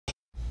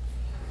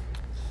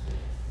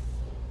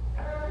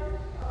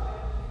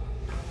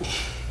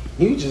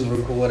You just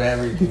record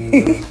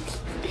everything.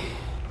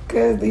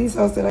 Cause these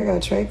hoes said I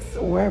got tracks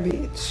where,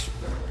 bitch.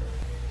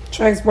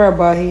 Tracks where,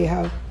 about here,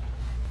 how?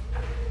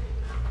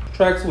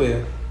 Tracks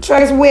where?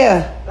 Tracks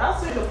where?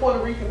 I see the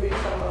Puerto Rican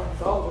bitch on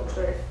the golden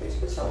track.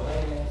 Bitch, get your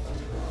lame ass.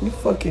 You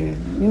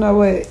fucking, you know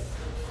what?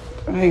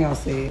 I ain't gonna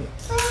say it.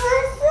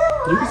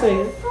 You can say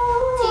it.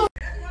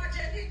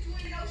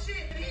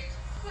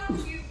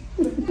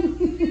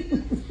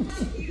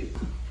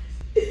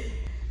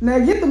 Now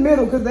get the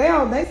middle, cause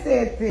they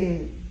said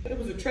thing. It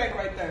was a track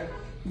right there.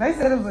 They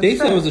said it was a They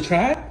track. said it was a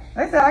track?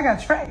 They said I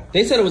got tracks.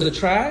 They said it was a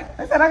track?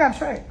 They said I got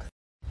tracks.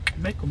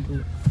 Make them do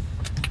it.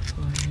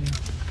 Go ahead.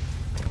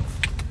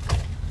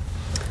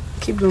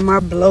 Keep doing my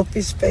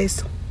blowfish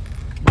face.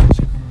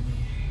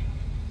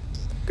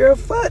 Girl,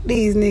 fuck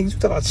these niggas. You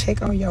thought I'd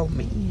check on your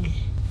man.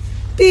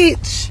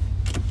 Bitch.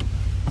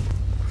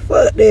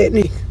 Fuck that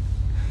nigga.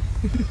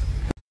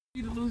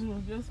 You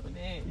delusional just for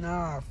that.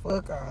 Nah,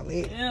 fuck all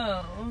that.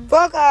 Yeah.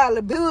 Fuck all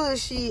the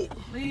bullshit.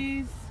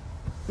 Please.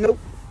 Nope.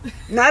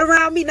 Not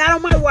around me. Not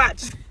on my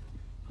watch.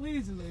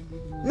 Please just let me do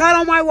it. Not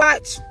on my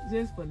watch.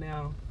 Just for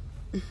now.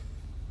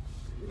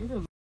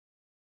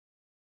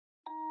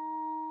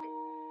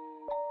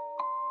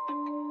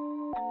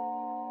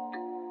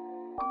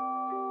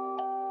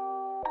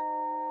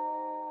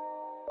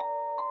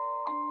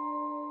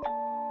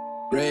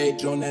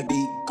 Rage on that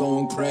beat,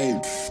 going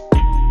crazy.